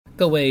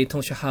各位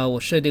同学好，我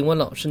是林文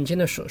老师。你今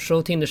天所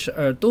收听的是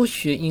耳朵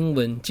学英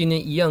文，今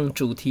天一样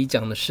主题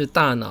讲的是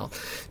大脑。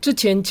之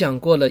前讲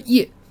过了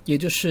叶，也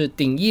就是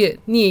顶叶、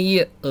颞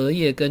叶、额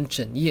叶跟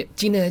枕叶。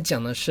今天来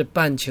讲的是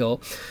半球，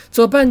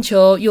左半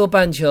球、右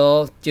半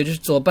球，也就是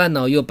左半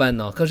脑、右半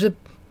脑。可是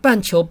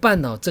半球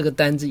半脑这个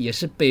单字也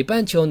是北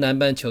半球、南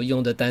半球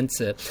用的单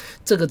词。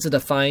这个字的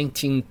发音，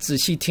请仔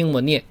细听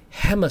我念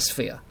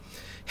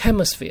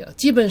Hemisphere。Hemisphere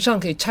基本上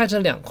可以拆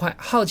成两块，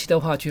好奇的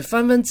话去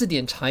翻翻字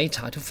典查一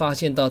查，就发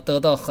现到得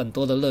到很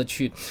多的乐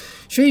趣。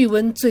学语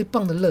文最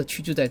棒的乐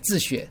趣就在自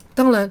学，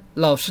当然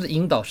老师的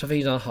引导是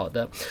非常好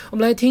的。我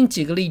们来听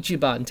几个例句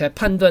吧，你才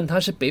判断它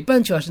是北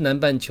半球还是南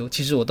半球。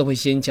其实我都会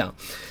先讲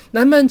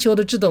南半球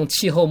的这种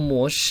气候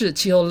模式、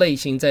气候类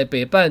型在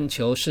北半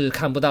球是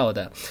看不到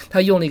的。他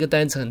用了一个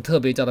单词很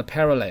特别，叫做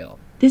parallel。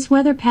 This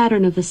weather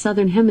pattern of the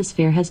southern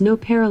hemisphere has no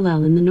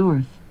parallel in the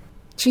north.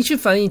 情绪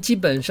反应基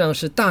本上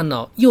是大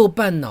脑右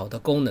半脑的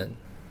功能。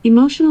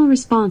 Emotional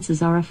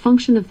responses are a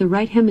function of the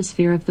right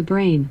hemisphere of the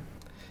brain.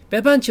 北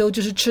半球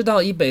就是赤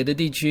道以北的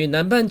地区，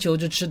南半球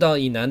就赤道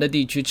以南的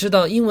地区。赤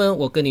道英文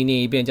我跟你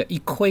念一遍，叫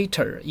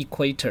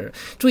equator。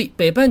 注意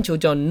北半球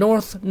叫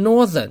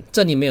northern，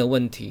 这里没有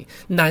问题。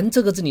南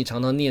这个字你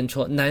常常念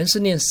错，南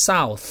是念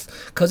south，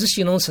 可是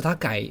形容词它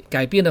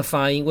改变了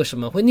发音，为什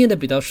么会念得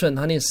比较顺？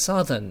它念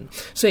southern，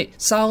 所以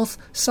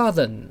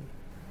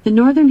southern。The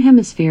northern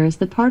hemisphere is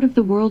the part of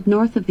the world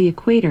north of the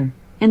equator,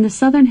 and the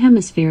southern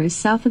hemisphere is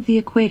south of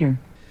the equator.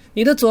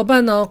 你的左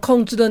半脑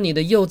控制了你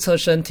的右侧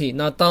身体，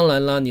那当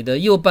然了，你的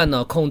右半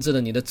脑控制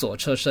了你的左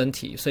侧身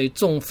体，所以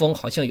中风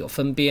好像有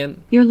分边。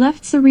Your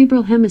left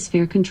cerebral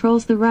hemisphere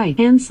controls the right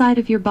hand side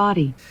of your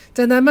body.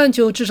 在南半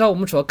球，至少我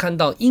们所看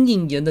到阴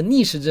影沿的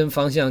逆时针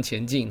方向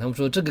前进，他们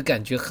说这个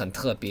感觉很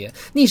特别。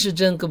逆时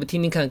针，各位听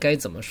听看该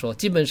怎么说？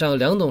基本上有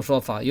两种说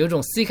法，有一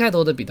种 C 开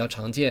头的比较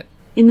常见。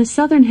In the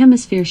southern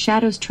hemisphere,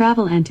 shadows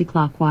travel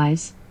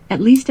anti-clockwise, at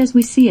least as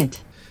we see it.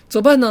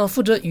 左半脑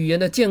负责语言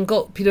的建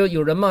构，譬如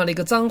有人骂了一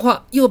个脏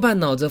话，右半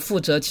脑则负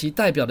责其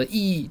代表的意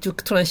义，就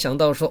突然想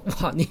到说，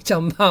哇，你这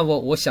样骂我，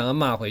我想要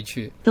骂回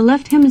去。The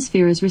left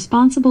hemisphere is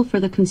responsible for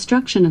the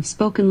construction of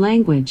spoken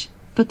language,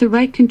 but the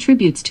right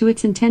contributes to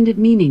its intended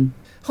meaning.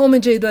 后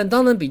面这一段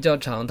当然比较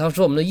长，他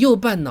说我们的右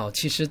半脑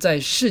其实在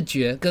视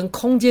觉跟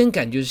空间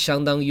感觉是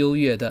相当优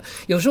越的。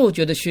有时候我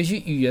觉得学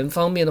习语言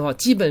方面的话，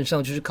基本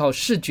上就是靠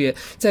视觉，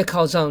再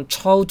靠上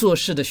操作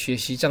式的学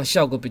习，这样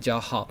效果比较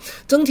好。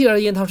整体而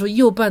言，他说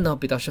右半脑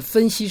比较是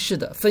分析式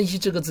的，分析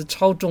这个字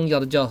超重要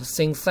的，叫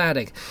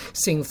synthetic，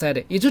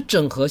 也就是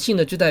整合性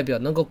的，就代表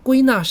能够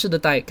归纳式的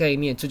概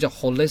念，就叫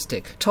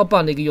holistic， 超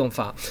棒的一个用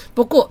法。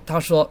不过他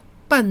说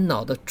半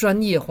脑的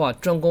专业化、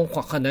专攻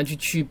化很难去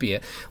区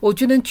别。我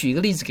觉得举一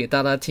个例子给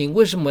大家听，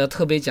为什么我要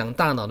特别讲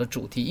大脑的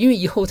主题？因为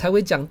以后才会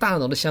讲大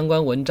脑的相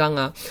关文章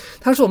啊。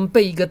他说我们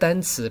背一个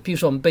单词，譬如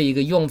说我们背一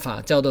个用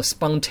法叫做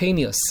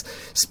spontaneous，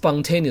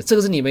 这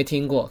个字你没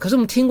听过，可是我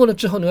们听过了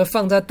之后，你会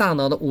放在大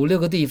脑的5-6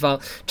个地方，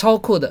超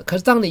酷的。可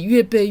是当你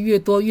越背越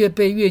多，越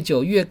背越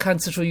久，越看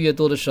次数越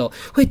多的时候，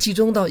会集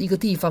中到一个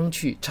地方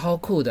去，超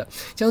酷的。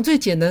讲最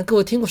简单，各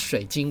位听过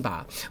水晶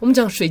吧？我们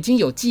讲水晶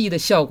有记忆的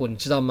效果，你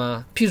知道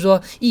吗？譬如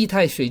说液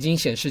态水晶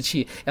显示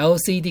器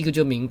LCD 个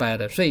就明白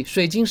了，所以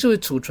水晶是会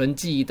储存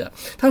记忆的。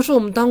他说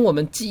当我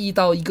们记忆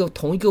到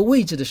同一个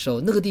位置的时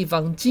候，那个地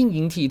方晶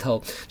莹剔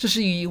透，这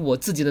是以我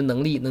自己的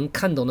能力能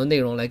看懂的内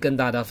容来跟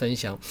大家分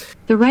享。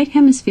 The right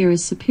hemisphere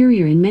is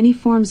superior in many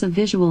forms of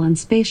visual and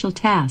spatial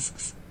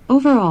tasks.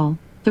 Overall,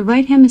 the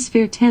right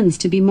hemisphere tends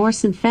to be more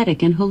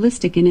synthetic and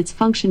holistic in its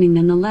functioning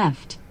than the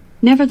left.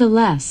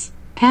 Nevertheless,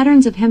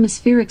 patterns of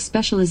hemispheric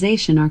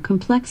specialization are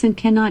complex and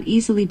cannot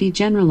easily be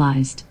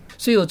generalized.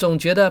所以我总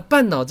觉得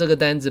半脑这个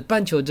单字、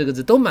半球这个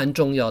字都蛮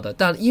重要的，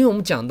但因为我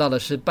们讲到的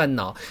是半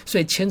脑，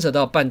所以牵扯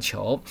到半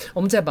球。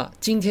我们再把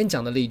今天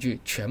讲的例句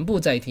全部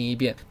再听一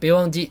遍，别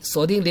忘记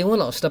锁定林文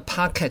老师的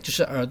Podcast， 就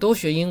是耳朵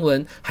学英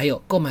文，还有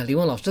购买林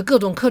文老师的各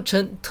种课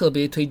程，特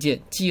别推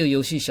荐饥饿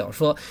游戏小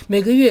说，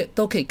每个月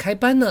都可以开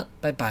班呢。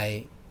拜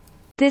拜。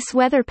 This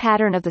weather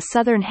pattern of the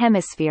southern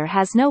hemisphere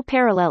has no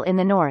parallel in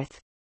the north.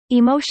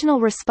 Emotional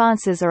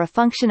responses are a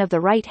function of the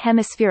right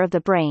hemisphere of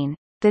the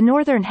brain.The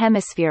northern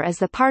hemisphere is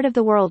the part of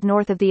the world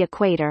north of the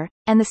equator,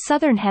 and the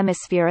southern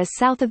hemisphere is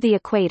south of the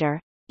equator.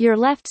 Your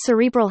left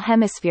cerebral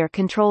hemisphere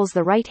controls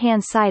the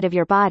right-hand side of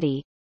your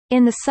body.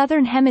 In the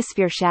southern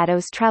hemisphere,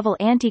 shadows travel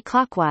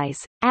anti-clockwise,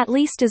 at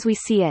least as we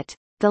see it.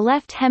 The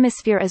left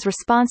hemisphere is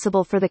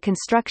responsible for the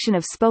construction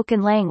of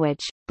spoken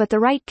language, but the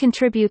right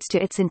contributes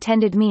to its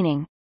intended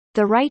meaning.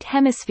 The right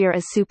hemisphere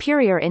is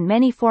superior in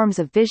many forms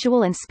of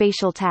visual and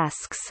spatial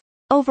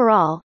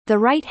tasks.Overall, the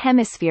right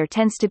hemisphere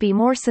tends to be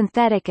more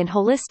synthetic and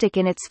holistic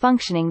in its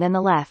functioning than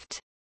the left.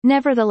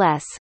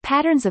 Nevertheless,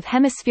 patterns of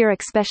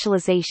hemispheric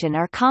specialization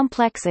are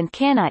complex and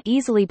cannot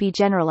easily be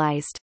generalized.